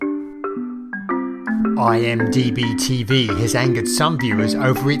IMDb TV has angered some viewers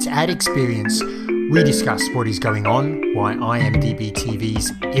over its ad experience. We discuss what is going on, why IMDb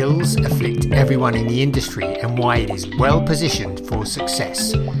TV's ills afflict everyone in the industry, and why it is well positioned for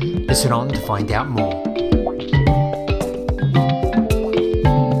success. Listen on to find out more.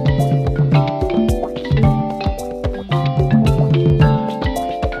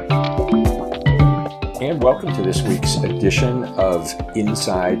 And welcome to this week's edition of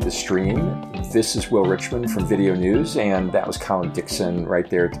Inside the Stream. This is Will Richmond from Video News, and that was Colin Dixon right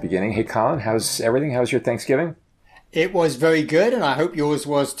there at the beginning. Hey, Colin, how's everything? How's your Thanksgiving? It was very good, and I hope yours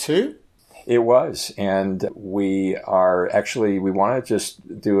was too. It was, and we want to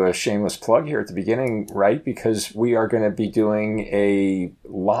just do a shameless plug here at the beginning, right? Because we are going to be doing a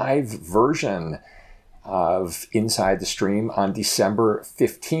live version of Inside the Stream on December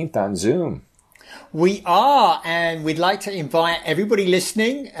 15th on Zoom. We are, and we'd like to invite everybody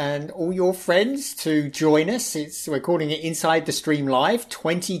listening and all your friends to join us. We're calling it Inside the Stream Live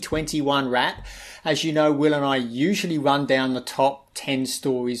 2021 Wrap. As you know, Will and I usually run down the top 10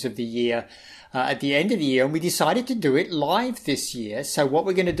 stories of the year at the end of the year, and we decided to do it live this year. So what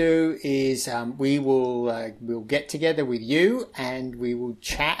we're going to do is we'll get together with you and we will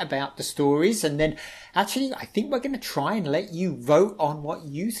chat about the stories, and then actually I think we're going to try and let you vote on what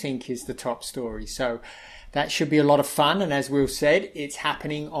you think is the top story. So that should be a lot of fun, and as Will said, it's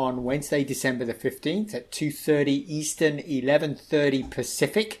happening on Wednesday, December the 15th at 2:30 Eastern, 11:30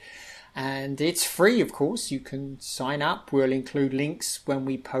 Pacific. And it's free, of course. You can sign up. We'll include links when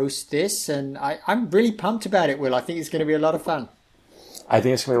we post this. And I'm really pumped about it, Will. I think it's going to be a lot of fun. I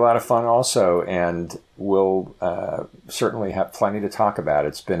think it's going to be a lot of fun also. And we'll certainly have plenty to talk about.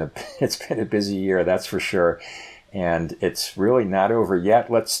 It's been a busy year, that's for sure. And it's really not over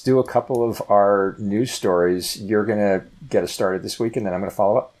yet. Let's do a couple of our news stories. You're going to get us started this week, and then I'm going to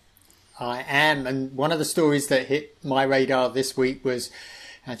follow up. I am. And one of the stories that hit my radar this week was...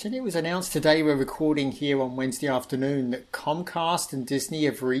 Actually, it was announced today, we're recording here on Wednesday afternoon, that Comcast and Disney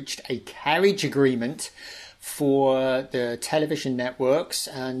have reached a carriage agreement for the television networks.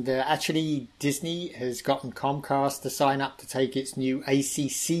 And actually, Disney has gotten Comcast to sign up to take its new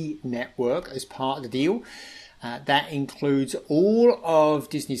ACC network as part of the deal. That includes all of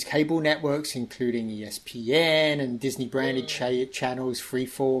Disney's cable networks, including ESPN and Disney-branded channels,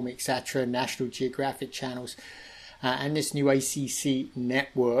 Freeform, etc., National Geographic channels. And this new ACC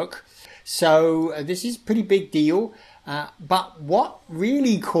network. So this is a pretty big deal. But what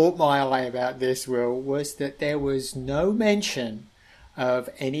really caught my eye about this, Will, was that there was no mention of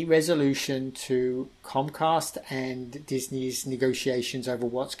any resolution to Comcast and Disney's negotiations over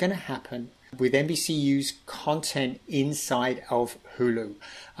what's going to happen with NBCU's content inside of Hulu.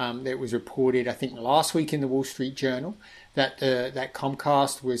 It was reported, I think, last week in the Wall Street Journal that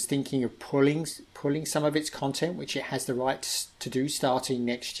Comcast was thinking of pulling some of its content, which it has the right to do starting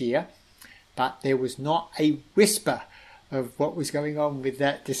next year. But there was not a whisper of what was going on with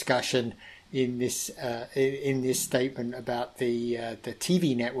that discussion in this statement about the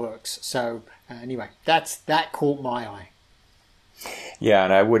TV networks. So anyway, that caught my eye. Yeah,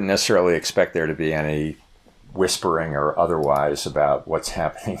 and I wouldn't necessarily expect there to be any whispering or otherwise about what's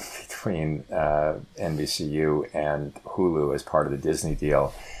happening between NBCU and Hulu as part of the Disney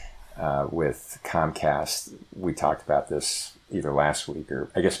deal with Comcast. We talked about this either last week or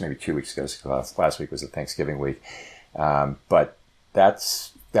I guess maybe 2 weeks ago, because last week was the Thanksgiving week. But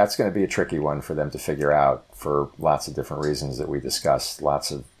that's going to be a tricky one for them to figure out for lots of different reasons that we discussed. Lots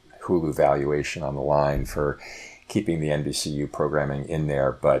of Hulu valuation on the line for keeping the NBCU programming in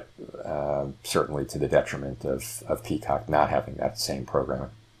there, but certainly to the detriment of Peacock not having that same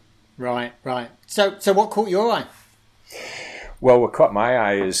programming. Right. So what caught your eye? Well, what caught my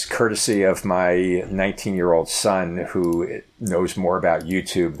eye is courtesy of my 19-year-old son, who knows more about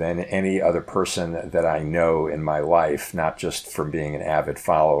YouTube than any other person that I know in my life, not just from being an avid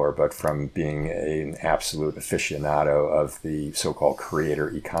follower, but from being an absolute aficionado of the so-called creator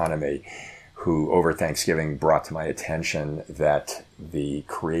economy, who over Thanksgiving brought to my attention that the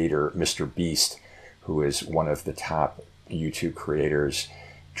creator, Mr. Beast, who is one of the top YouTube creators,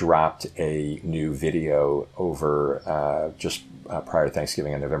 dropped a new video over just prior to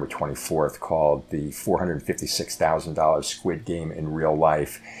Thanksgiving on November 24th called the $456,000 Squid Game in Real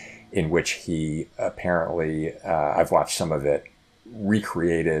Life, in which he apparently, I've watched some of it,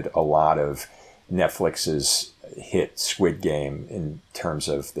 recreated a lot of Netflix's hit Squid Game in terms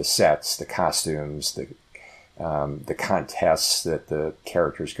of the sets, the costumes, the contests that the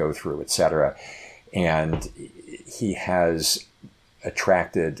characters go through, etc. And he has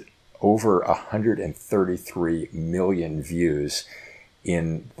attracted over 133 million views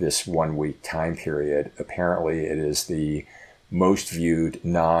in this 1 week time period. Apparently, it is the most viewed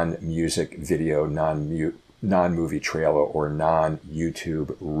non-music video, non-movie trailer, or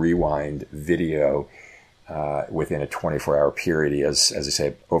non-YouTube rewind video within a 24-hour period. He has, as I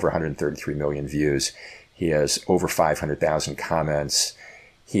say, over 133 million views. He has over 500,000 comments.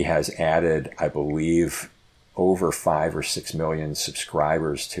 He has added, I believe, over 5 or 6 million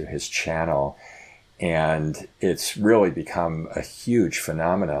subscribers to his channel. And it's really become a huge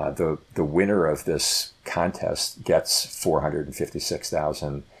phenomenon. The winner of this contest gets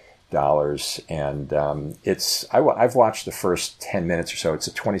 $456,000. And I've watched the first 10 minutes or so. It's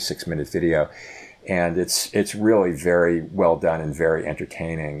a 26-minute video. And it's really very well done and very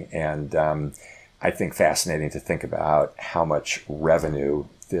entertaining. And I think fascinating to think about how much revenue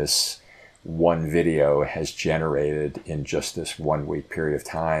this one video has generated in just this 1 week period of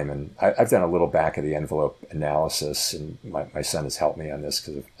time. And I've done a little back of the envelope analysis, and my son has helped me on this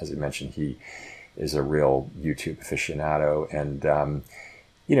because, as I mentioned, he is a real YouTube aficionado. And,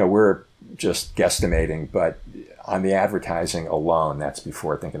 we're just guesstimating, but on the advertising alone, that's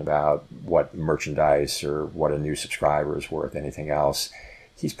before thinking about what merchandise or what a new subscriber is worth, anything else.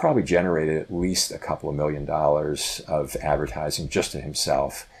 He's probably generated at least a couple of $1 million of advertising just to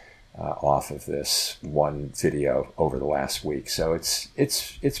himself off of this one video over the last week. So it's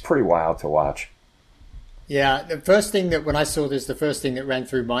pretty wild to watch. Yeah, the first thing that when I saw this, the first thing that ran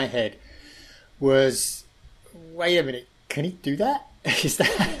through my head was, wait a minute, can he do that? Is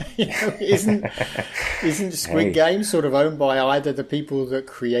that, isn't Squid Game sort of owned by either the people that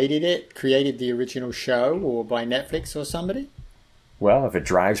created the original show, or by Netflix or somebody? Well, if it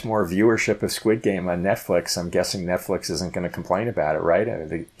drives more viewership of Squid Game on Netflix, I'm guessing Netflix isn't going to complain about it,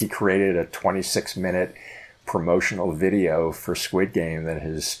 right? He created a 26-minute promotional video for Squid Game that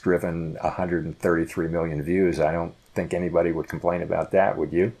has driven 133 million views. I don't think anybody would complain about that,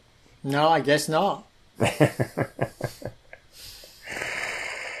 would you? No, I guess not.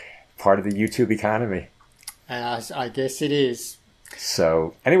 Part of the YouTube economy. I guess it is.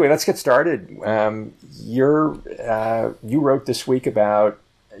 So anyway, let's get started. You wrote this week about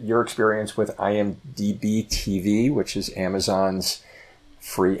your experience with IMDb TV, which is Amazon's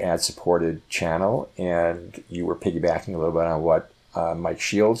free ad-supported channel, and you were piggybacking a little bit on what Mike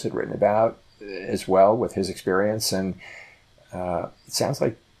Shields had written about as well with his experience, and it sounds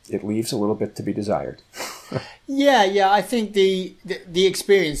like it leaves a little bit to be desired. Yeah, I think the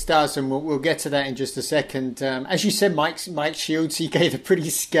experience does, and we'll get to that in just a second. As you said, Mike Shields, he gave a pretty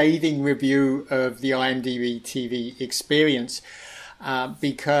scathing review of the IMDb TV experience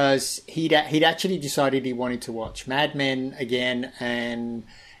because he'd actually decided he wanted to watch Mad Men again, and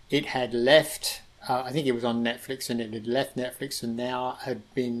it had left. I think it was on Netflix, and it had left Netflix, and now had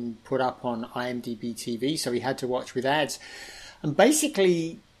been put up on IMDb TV, so he had to watch with ads, and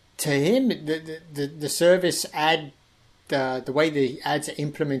basically, to him, the service the way the ads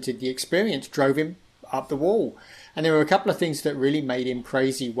implemented the experience drove him up the wall. And there were a couple of things that really made him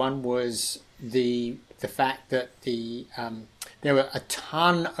crazy. One was the fact that there were a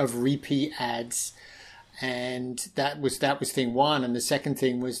ton of repeat ads, and that was thing one. And the second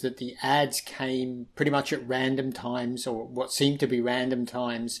thing was that the ads came pretty much at random times, or what seemed to be random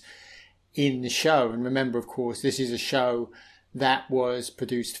times in the show. And remember, of course, this is a show that was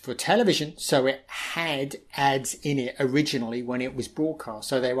produced for television, so it had ads in it originally when it was broadcast.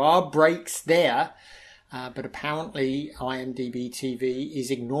 So there are breaks there, but apparently IMDb TV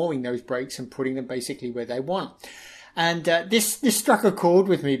is ignoring those breaks and putting them basically where they want. And this struck a chord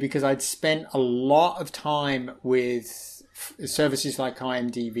with me because I'd spent a lot of time with services like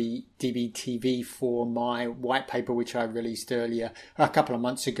IMDb TV for my white paper, which I released earlier, a couple of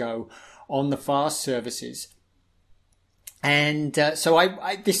months ago, on the FAST services. And so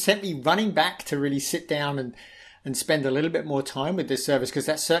this sent me running back to really sit down and spend a little bit more time with this service, because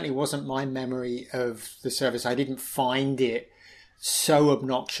that certainly wasn't my memory of the service. I didn't find it so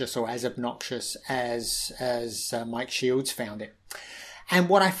obnoxious, or as obnoxious as Mike Shields found it. And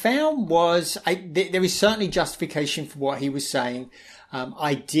what I found was there is certainly justification for what he was saying.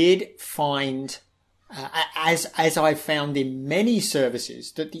 I did find, as I found in many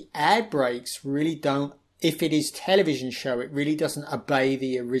services, that the ad breaks really don't. If it is television show, it really doesn't obey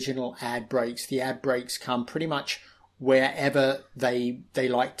the original ad breaks. The ad breaks come pretty much wherever they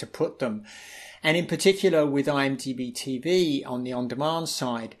like to put them. And in particular with IMDb TV on the on-demand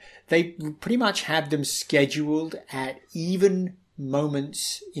side, they pretty much have them scheduled at even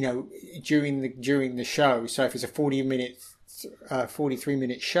moments, during the show. So if it's a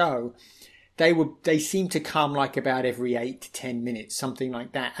 43-minute show, they seem to come like about every 8 to 10 minutes, something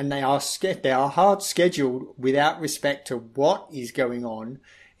like that. And they are hard scheduled without respect to what is going on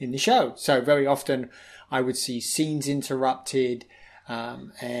in the show. So very often I would see scenes interrupted,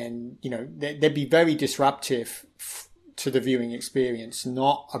 and, you know, they'd be very disruptive to the viewing experience,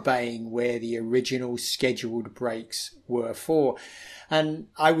 not obeying where the original scheduled breaks were for. And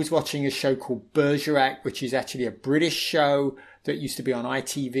I was watching a show called Bergerac, which is actually a British show that used to be on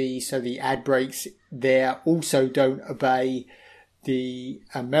ITV. So the ad breaks there also don't obey the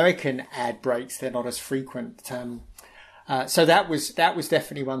American ad breaks. They're not as frequent. So that was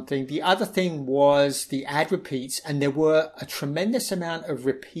definitely one thing. The other thing was the ad repeats, and there were a tremendous amount of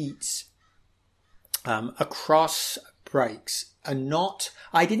repeats across breaks, and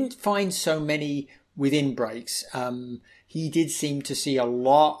I didn't find so many within breaks. He did seem to see a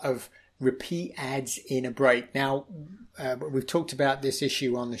lot of repeat ads in a break. Now, we've talked about this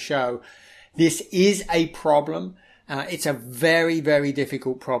issue on the show. This is a problem. It's a very, very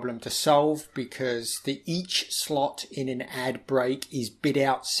difficult problem to solve because each slot in an ad break is bid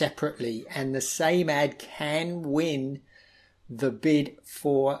out separately, and the same ad can win the bid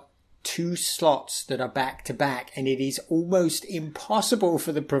for 2 slots that are back to back, and it is almost impossible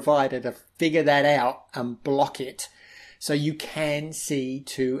for the provider to figure that out and block it. So you can see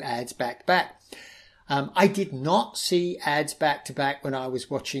 2 ads back to back. I did not see ads back to back when I was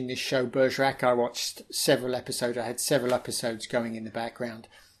watching this show Bergerac. I watched several episodes. I had several episodes going in the background.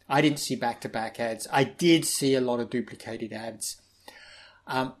 I didn't see back to back ads. I did see a lot of duplicated ads.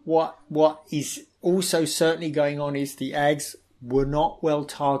 What is also certainly going on is the ads were not well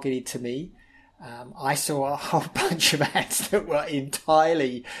targeted to me. I saw a whole bunch of ads that were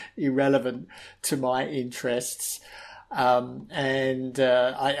entirely irrelevant to my interests. I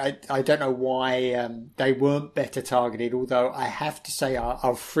don't know why they weren't better targeted, although I have to say,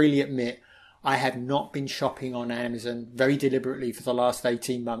 I'll freely admit, I have not been shopping on Amazon very deliberately for the last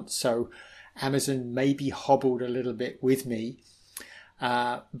 18 months. So Amazon may be hobbled a little bit with me.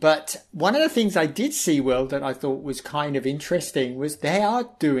 But one of the things I did see, Will, that I thought was kind of interesting was they are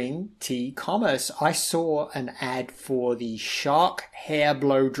doing T-commerce. I saw an ad for the Shark hair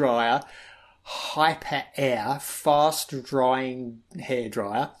blow dryer, Hyper Air fast drying hair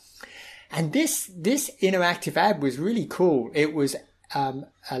dryer. And this interactive ad was really cool. It was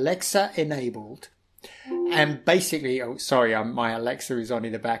Alexa enabled. And basically, my Alexa is on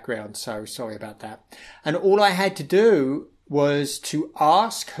in the background, so sorry about that. And all I had to do was to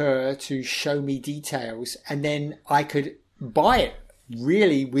ask her to show me details, and then I could buy it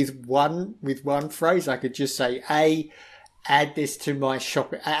really with one phrase. I could just say, add this to my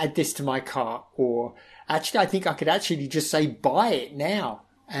shop, add this to my cart, or actually I think I could actually just say buy it now,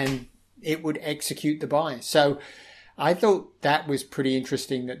 and it would execute the buy. So I thought that was pretty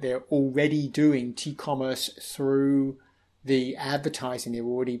interesting that they're already doing T-commerce through the advertising. They're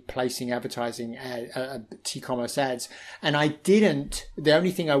already placing advertising T-commerce ads. And the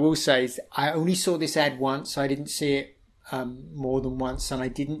only thing I will say is I only saw this ad once. I didn't see it more than once, and I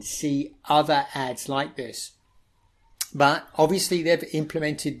didn't see other ads like this. But obviously they've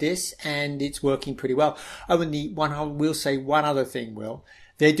implemented this and it's working pretty well. Oh, and I will say one other thing, Will.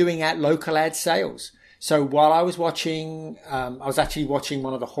 They're doing local ad sales. So while I was watching, I was actually watching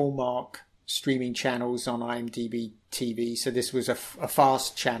one of the Hallmark streaming channels on IMDb TV. So this was a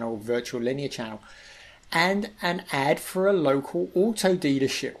fast channel, virtual linear channel. And an ad for a local auto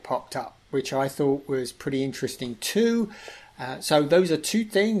dealership popped up, which I thought was pretty interesting too. So those are 2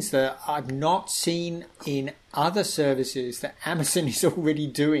 things that I've not seen in other services that Amazon is already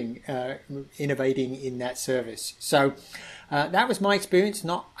doing, innovating in that service. So that was my experience.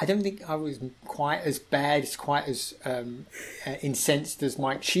 I don't think I was quite as bad, quite as incensed as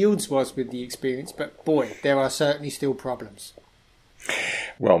Mike Shields was with the experience. But boy, there are certainly still problems.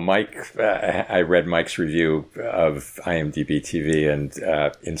 Well, Mike, I read Mike's review of IMDb TV, and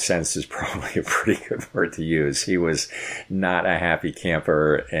incensed is probably a pretty good word to use. He was not a happy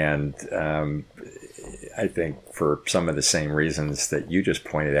camper, and I think for some of the same reasons that you just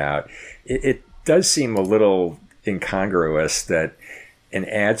pointed out, it does seem a little incongruous that an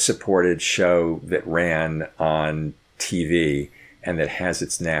ad-supported show that ran on TV and that has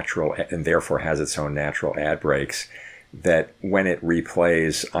its natural, and therefore has its own natural ad breaks, that when it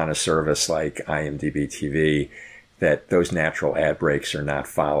replays on a service like IMDb TV, that those natural ad breaks are not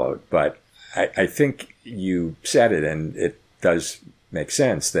followed. But I think you said it, and it does make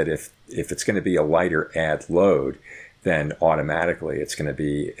sense that if it's going to be a lighter ad load, then automatically it's going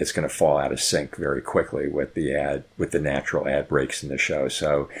to fall out of sync very quickly with the natural ad breaks in the show.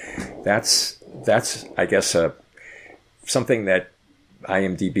 So that's I guess something that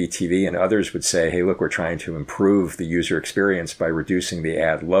IMDb TV and others would say, hey, look, we're trying to improve the user experience by reducing the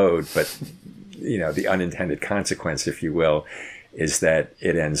ad load. But, the unintended consequence, if you will, is that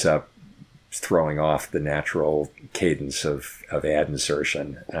it ends up throwing off the natural cadence of ad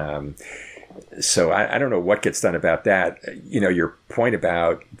insertion. So I don't know what gets done about that. Your point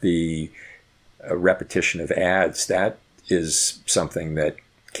about the repetition of ads, that is something that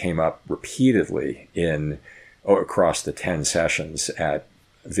came up repeatedly across the 10 sessions at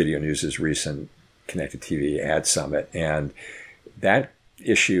Video News' recent Connected TV Ad Summit. And that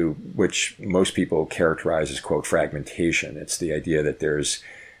issue, which most people characterize as, quote, fragmentation, it's the idea that there's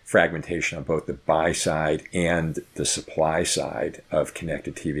fragmentation on both the buy side and the supply side of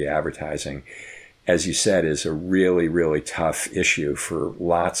connected TV advertising, as you said, is a really, really tough issue for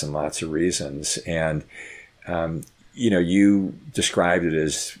lots and lots of reasons. And, you described it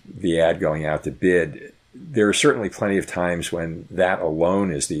as the ad going out to bid. There are certainly plenty of times when that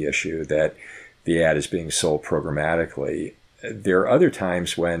alone is the issue, that the ad is being sold programmatically. There are other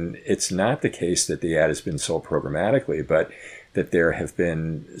times when it's not the case that the ad has been sold programmatically, but that there have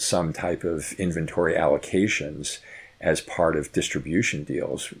been some type of inventory allocations as part of distribution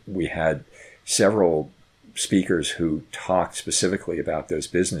deals. We had several speakers who talked specifically about those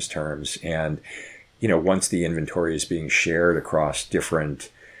business terms. And, once the inventory is being shared across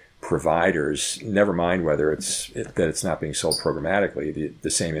different providers, never mind whether that it's not being sold programmatically, the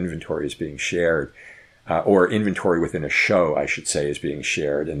same inventory is being shared, or inventory within a show, I should say, is being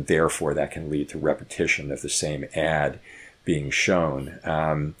shared. And therefore that can lead to repetition of the same ad being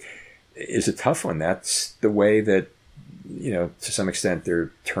shown, is a tough one. That's the way that, to some extent, there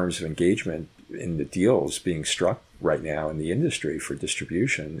are terms of engagement in the deals being struck right now in the industry for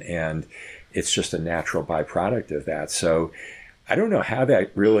distribution. And it's just a natural byproduct of that. So I don't know how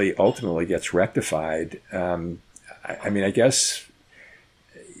that really ultimately gets rectified. I guess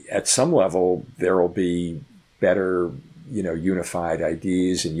at some level there will be better, unified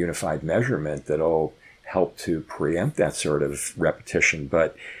IDs and unified measurement that'll help to preempt that sort of repetition.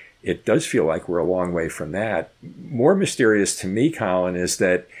 But it does feel like we're a long way from that. More mysterious to me, Colin, is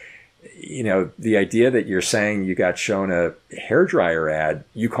that, the idea that you're saying you got shown a hairdryer ad,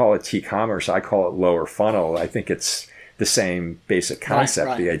 you call it T-commerce, I call it lower funnel. I think it's the same basic concept,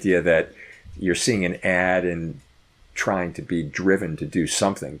 right. The idea that you're seeing an ad and trying to be driven to do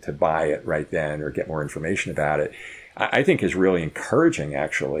something, to buy it right then or get more information about it, I think is really encouraging,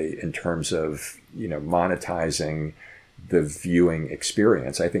 actually, in terms of, monetizing the viewing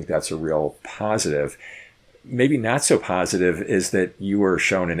experience. I think that's a real positive. Maybe not so positive is that you were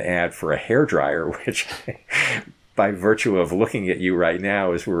shown an ad for a hairdryer, which by virtue of looking at you right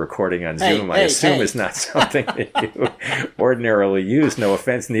now as we're recording on Zoom, I assume is not something that you ordinarily use. No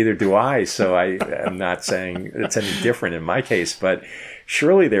offense, neither do I. So I am not saying it's any different in my case, but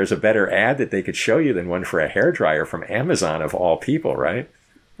surely there's a better ad that they could show you than one for a hairdryer from Amazon of all people, right?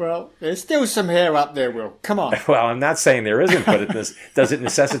 Well, there's still some hair up there, Will. Come on. Well, I'm not saying there isn't, but does it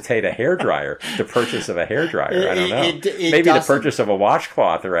necessitate a hairdryer, the purchase of a hairdryer? I don't know. Maybe the purchase of a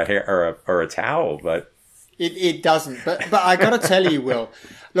washcloth or a towel, but it doesn't. But I got to tell you, Will,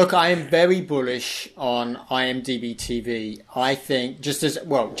 look, I am very bullish on IMDb TV. I think just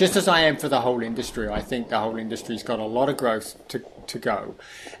as I am for the whole industry, I think the whole industry's got a lot of growth to go.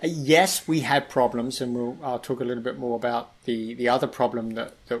 Yes, we had problems, and I'll talk a little bit more about the other problem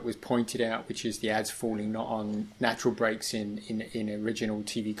that was pointed out, which is the ads falling not on natural breaks in original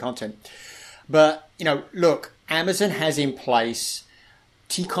TV content. But, look, Amazon has in place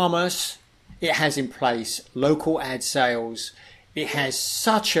T-commerce. It has in place local ad sales. It has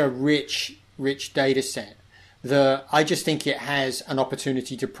such a rich data set that I just think it has an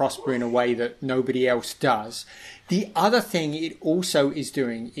opportunity to prosper in a way that nobody else does. The other thing it also is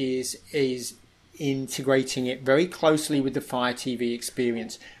doing is integrating it very closely with the Fire TV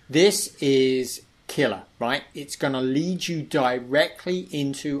experience. This is killer, right? It's going to lead you directly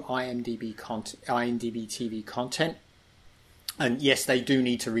into IMDb TV content. And yes, they do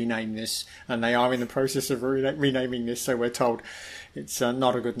need to rename this, and they are in the process of renaming this, so we're told it's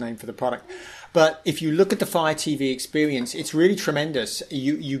not a good name for the product. But if you look at the Fire TV experience, it's really tremendous.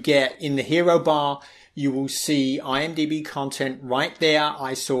 You get in the hero bar, you will see IMDb content right there.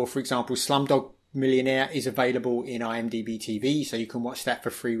 I saw, for example, Slumdog Millionaire is available in IMDb TV, so you can watch that for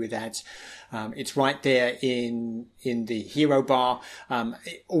free with ads. It's right there in the hero bar.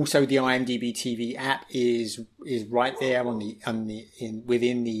 Also, the IMDb TV app is right there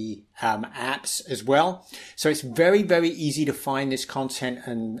within the apps as well. So it's very, very easy to find this content,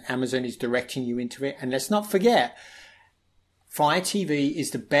 and Amazon is directing you into it. And let's not forget, Fire TV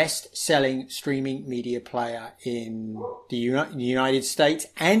is the best-selling streaming media player in the United States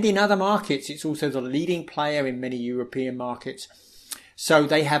and in other markets. It's also the leading player in many European markets. So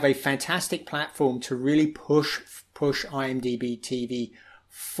they have a fantastic platform to really push IMDb TV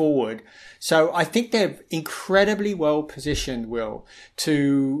forward. So I think they're incredibly well positioned, Will,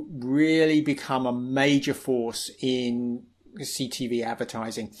 to really become a major force in CTV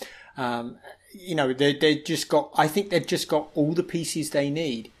advertising. I think they've just got all the pieces they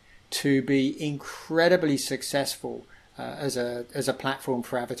need to be incredibly successful as a platform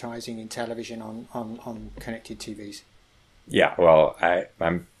for advertising in television on connected TVs. Yeah, well,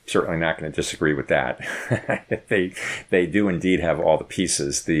 I'm certainly not going to disagree with that. They do indeed have all the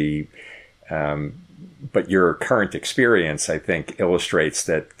pieces. But your current experience, I think, illustrates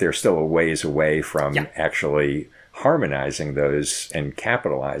that they're still a ways away from actually harmonizing those and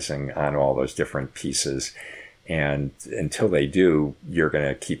capitalizing on all those different pieces. And until they do, you're going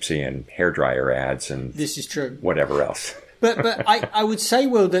to keep seeing hairdryer ads and this is true. Whatever else. But I would say,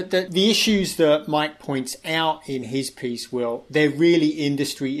 Will, that the issues that Mike points out in his piece, Will, they're really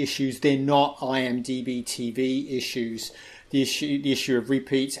industry issues. They're not IMDb TV issues. The issue of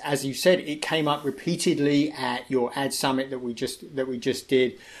repeats, as you said, it came up repeatedly at your ad summit that we just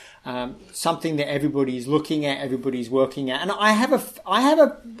did. Something that everybody's looking at, everybody's working at, and I have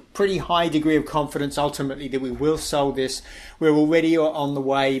a pretty high degree of confidence ultimately that we will solve this. We're already on the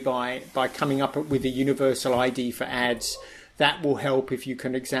way by coming up with a universal ID for ads. That will help. If you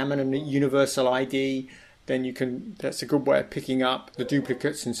can examine a universal ID, then that's a good way of picking up the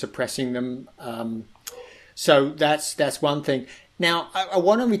duplicates and suppressing them. So that's one thing. Now I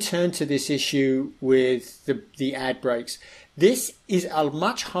want to return to this issue with the ad breaks. This is a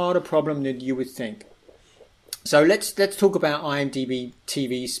much harder problem than you would think. So let's talk about IMDb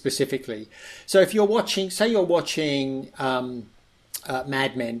TV specifically. So if you're watching,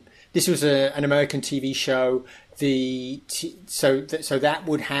 Mad Men. This was an American TV show. So that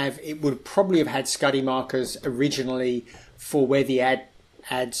would probably have had SCUDdy markers originally for where the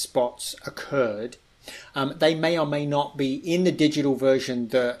ad spots occurred. They may or may not be in the digital version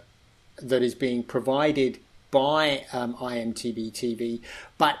that is being provided by IMDb TV,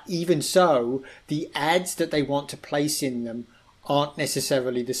 but even so, the ads that they want to place in them aren't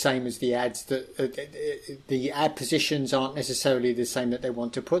necessarily the same as the ads that the ad positions aren't necessarily the same that they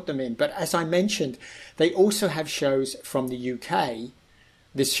want to put them in. But as I mentioned, they also have shows from the UK.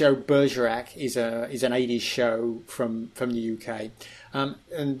 This show Bergerac is an 80s show from the UK,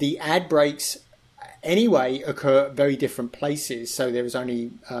 and the ad breaks anyway occur at very different places. So there is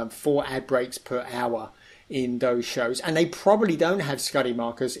only 4 ad breaks per hour in those shows, and they probably don't have SCUDdy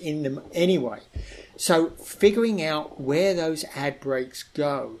markers in them anyway. So figuring out where those ad breaks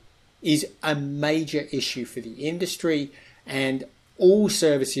go is a major issue for the industry, and all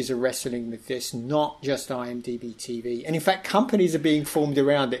services are wrestling with this, not just IMDb TV. And in fact, companies are being formed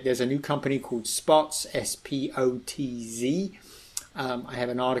around it. There's a new company called Spotz, SPOTZ. I have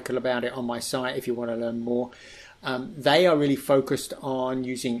an article about it on my site if you want to learn more. They are really focused on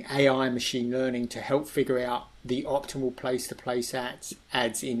using AI and machine learning to help figure out the optimal place to place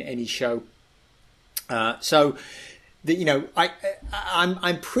ads in any show. I'm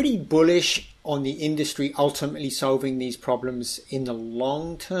pretty bullish on the industry ultimately solving these problems in the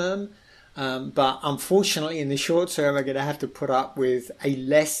long term. But unfortunately, in the short term, we're going to have to put up with a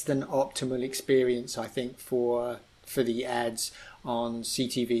less than optimal experience, I think, for the ads on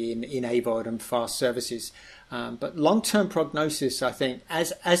CTV in AVOD and fast services. But long-term prognosis, I think,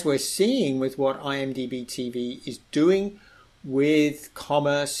 as we're seeing with what IMDb TV is doing with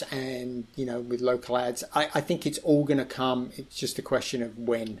commerce and, with local ads, I think it's all going to come. It's just a question of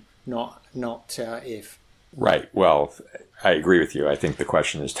when, not if. Right. Well, I agree with you. I think the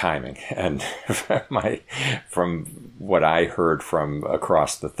question is timing. And from what I heard from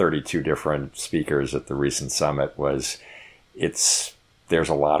across the 32 different speakers at the recent summit was there's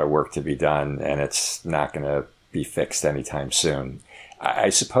a lot of work to be done, and it's not going to be fixed anytime soon. I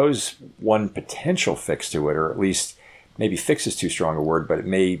suppose one potential fix to it, or at least maybe fix is too strong a word, but it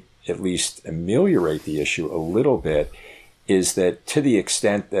may at least ameliorate the issue a little bit, is that to the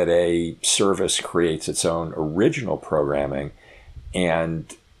extent that a service creates its own original programming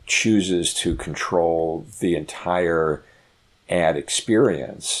and chooses to control the entire ad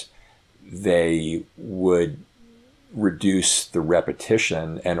experience, they would reduce the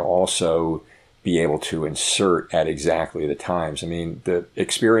repetition and also be able to insert at exactly the times. I mean, the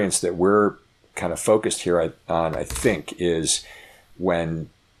experience that we're kind of focused here on, I think, is when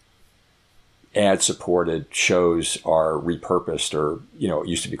ad-supported shows are repurposed, or, it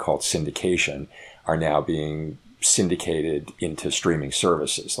used to be called syndication, are now being syndicated into streaming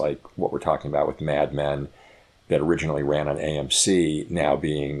services, like what we're talking about with Mad Men that originally ran on AMC, now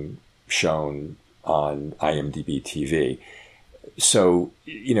being shown on IMDb TV. So,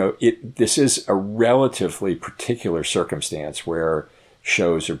 this is a relatively particular circumstance where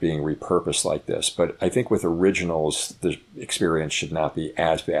shows are being repurposed like this. But I think with originals, the experience should not be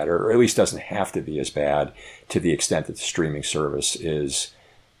as bad, or at least doesn't have to be as bad to the extent that the streaming service is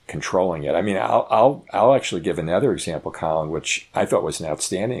controlling it. I mean, I'll actually give another example, Colin, which I thought was an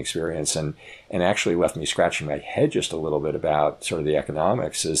outstanding experience and actually left me scratching my head just a little bit about sort of the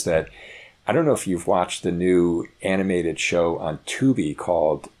economics, is that I don't know if you've watched the new animated show on Tubi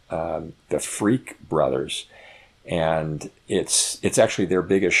called The Freak Brothers. And it's actually their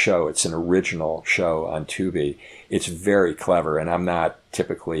biggest show. It's an original show on Tubi. It's very clever, and I'm not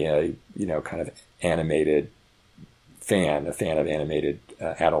typically a kind of animated fan of animated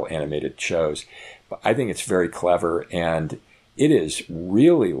adult animated shows, but I think it's very clever, and it is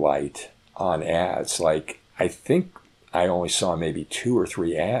really light on ads. Like, I think I only saw maybe 2 or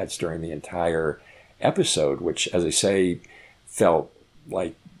 3 ads during the entire episode, which, as I say, felt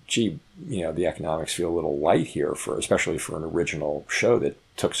like, gee, the economics feel a little light here, especially for an original show that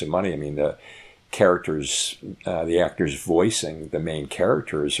took some money. I mean, the characters, the actors voicing the main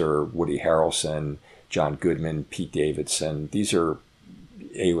characters are Woody Harrelson, John Goodman, Pete Davidson. These are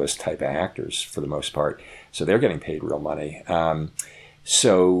A-list type of actors for the most part. So they're getting paid real money.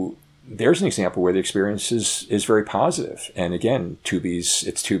 So there's an example where the experience is very positive. And again,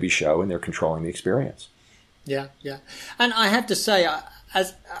 it's Tubi's show, and they're controlling the experience. Yeah. And I have to say,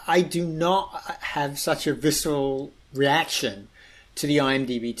 as I do not have such a visceral reaction to the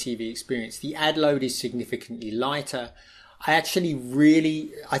IMDb TV experience. The ad load is significantly lighter. I actually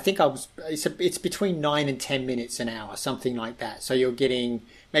I think it's between 9 and 10 minutes an hour, something like that. So you're getting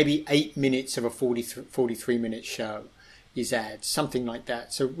maybe 8 minutes of a 43 minute show is ads, something like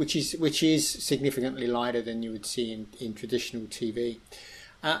that. So which is significantly lighter than you would see in traditional TV.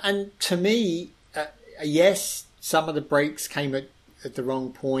 And to me, yes, some of the breaks came at the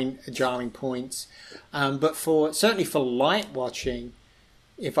wrong point, jarring points. But certainly for light watching,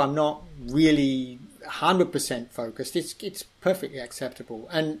 if I'm not really 100% focused, it's perfectly acceptable.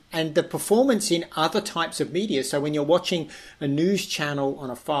 And the performance in other types of media, so when you're watching a news channel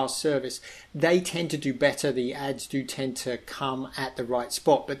on a fast service, they tend to do better. The ads do tend to come at the right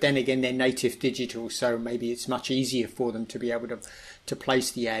spot. But then again, they're native digital, so maybe it's much easier for them to be able to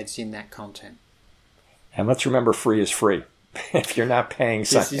place the ads in that content. And let's remember, free is free. If you're not paying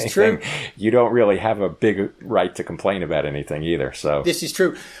something, you don't really have a big right to complain about anything either. So this is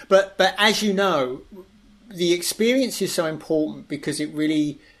true. But as you know, the experience is so important because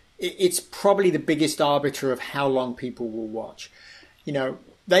it's probably the biggest arbiter of how long people will watch.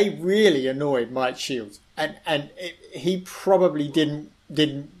 They really annoyed Mike Shields, and he probably didn't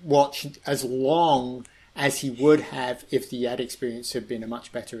watch as long as he would have if the ad experience had been a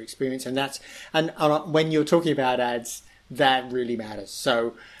much better experience. And when you're talking about ads, that really matters.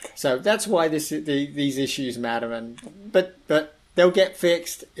 So that's why these issues matter. But they'll get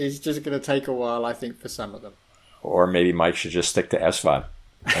fixed. It's just going to take a while, I think, for some of them. Or maybe Mike should just stick to SVOD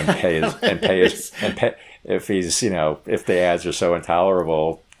and pay if he's if the ads are so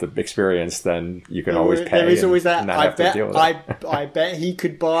intolerable, the experience, then you can always pay. There is always that. I bet he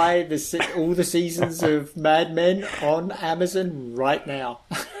could buy all the seasons of Mad Men on Amazon right now.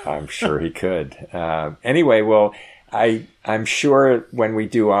 I'm sure he could. Anyway, well, I'm sure when we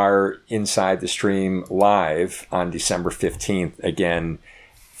do our Inside the Stream live on December 15th, again,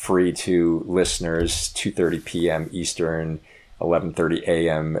 free to listeners, 2:30 p.m. Eastern, 11:30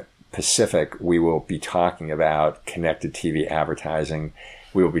 a.m. Pacific, we will be talking about connected TV advertising.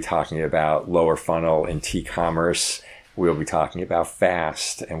 We will be talking about lower funnel and T-commerce. We will be talking about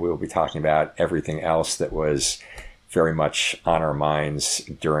FAST, and we will be talking about everything else that was very much on our minds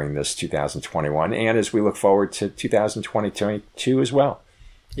during this 2021, and as we look forward to 2022 as well.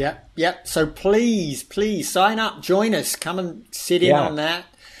 Yep. So please sign up, join us, come and sit in on that.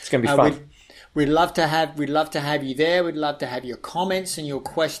 It's going to be fun. We'd love to have you there. We'd love to have your comments and your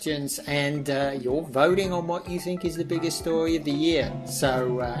questions and your voting on what you think is the biggest story of the year.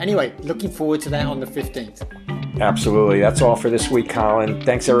 So anyway, looking forward to that on the 15th. Absolutely. That's all for this week, Colin.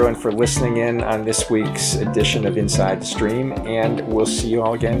 Thanks, everyone, for listening in on this week's edition of Inside the Stream, and we'll see you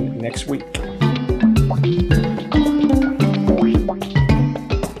all again next week.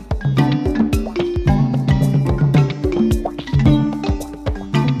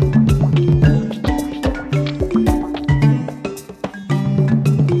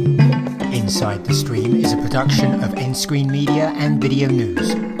 Inside the Stream is a production of Endscreen Media and Video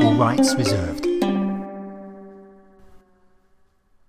News. All rights reserved.